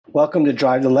Welcome to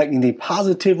Drive the Lightning, the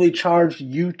positively charged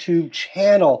YouTube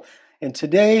channel. And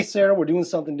today, Sarah, we're doing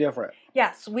something different.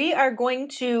 Yes, we are going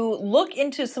to look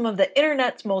into some of the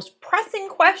internet's most pressing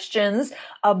questions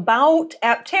about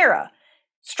Aptera,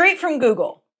 straight from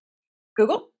Google.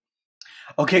 Google?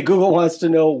 Okay, Google wants to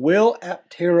know, will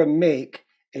Aptera make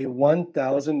a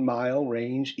 1,000-mile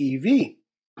range EV?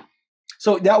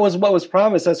 So that was what was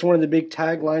promised. That's one of the big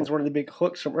taglines, one of the big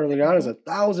hooks from earlier on is a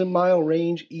 1,000-mile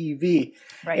range EV.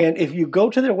 Right. And if you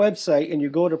go to their website and you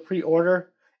go to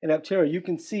pre-order in Aptera, you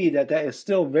can see that that is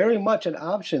still very much an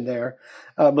option there.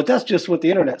 But that's just what the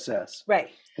internet says.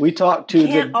 Right. We talked to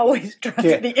Can't always trust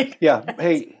the internet. Yeah.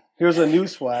 Hey, here's a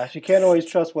news flash. You can't always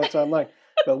trust what's online.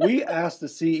 But we asked the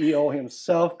CEO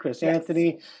himself, Chris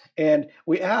Anthony, and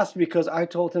we asked because I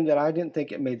told him that I didn't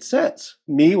think it made sense.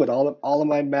 Me, with all of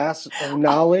my mass of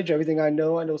knowledge, everything I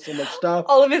know so much stuff.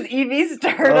 All of his EV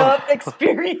startup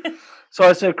experience. So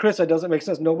I said, Chris, that doesn't make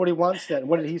sense. Nobody wants that. And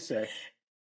what did he say?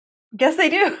 Guess they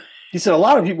do. He said, a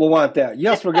lot of people want that.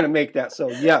 Yes, we're going to make that. So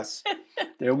yes,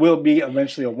 there will be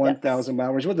eventually a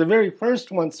 1,000-mile range. Well, the very first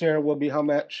one, Sarah, will be how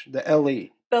much? The LE.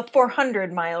 The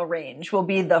 400-mile range will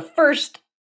be the first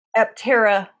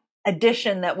Aptera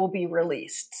edition that will be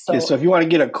released. So, yeah, so if you want to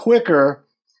get it quicker,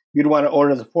 you'd want to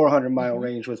order the 400-mile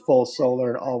range with full solar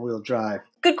and all-wheel drive.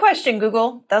 Good question,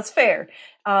 Google. That's fair.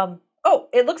 Oh,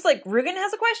 it looks like Rugen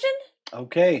has a question.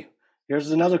 Okay, here's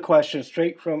another question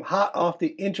straight from hot off the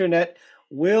internet.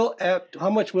 How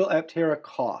much will Aptera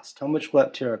cost? How much will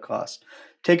Aptera cost?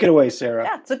 Take it away, Sarah.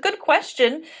 Yeah, it's a good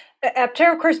question.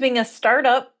 Aptera, of course, being a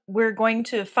startup, we're going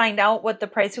to find out what the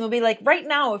pricing will be like. Right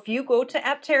now, if you go to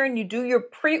Aptera and you do your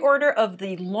pre-order of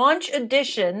the launch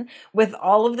edition with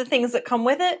all of the things that come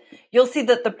with it, you'll see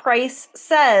that the price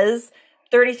says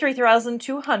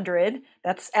 $33,200.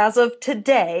 That's as of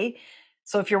today.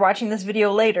 So if you're watching this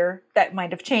video later, that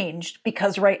might have changed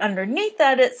because right underneath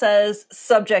that it says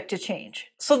subject to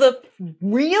change. So the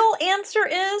real answer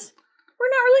is we're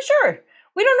not really sure.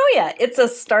 We don't know yet. It's a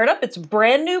startup. It's a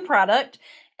brand new product,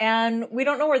 and we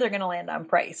don't know where they're going to land on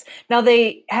price. Now,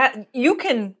 you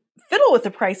can fiddle with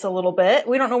the price a little bit.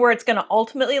 We don't know where it's going to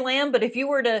ultimately land, but if you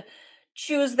were to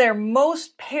choose their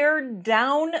most pared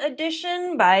down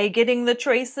edition by getting the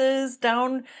choices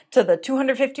down to the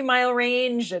 250-mile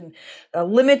range and a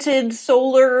limited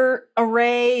solar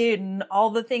array and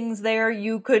all the things there,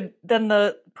 then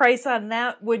the price on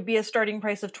that would be a starting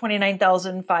price of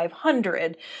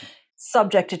 $29,500.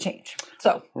 Subject to change.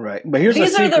 So right, but here's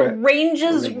these are the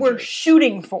ranges we're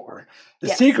shooting for. The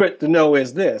secret to know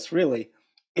is this: really,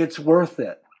 it's worth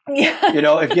it. Yeah. You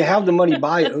know, if you have the money,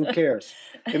 buy it. Who cares?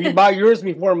 If you buy yours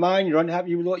before mine, you're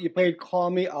unhappy with what you paid.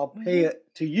 Call me. I'll pay it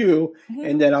to you,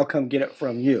 and then I'll come get it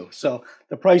from you. So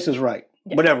the price is right,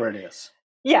 whatever it is.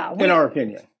 Yeah, in our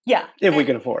opinion. Yeah, if we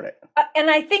can afford it. And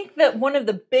I think that one of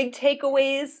the big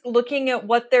takeaways, looking at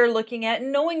what they're looking at,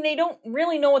 and knowing they don't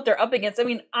really know what they're up against. I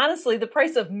mean, honestly, the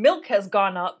price of milk has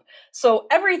gone up, so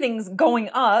everything's going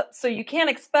up. So you can't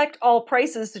expect all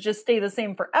prices to just stay the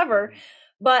same forever.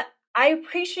 But I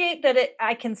appreciate that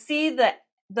I can see that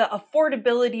the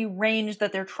affordability range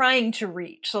that they're trying to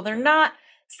reach. So they're not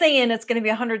saying it's going to be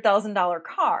a $100,000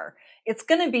 car. It's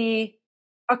going to be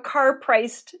a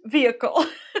car-priced vehicle.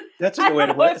 That's a good way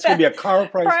to put it. It's going to be a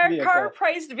car-priced vehicle.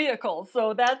 Car-priced vehicle.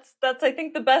 So that's I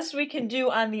think the best we can do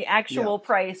on the actual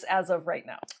price as of right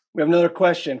now. We have another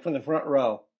question from the front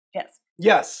row. Yes.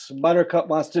 Yes, Buttercup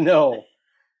wants to know,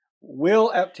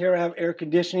 will Aptera have air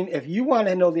conditioning? If you want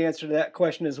to know the answer to that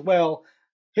question as well,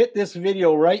 hit this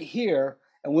video right here,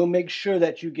 and we'll make sure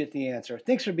that you get the answer.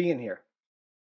 Thanks for being here.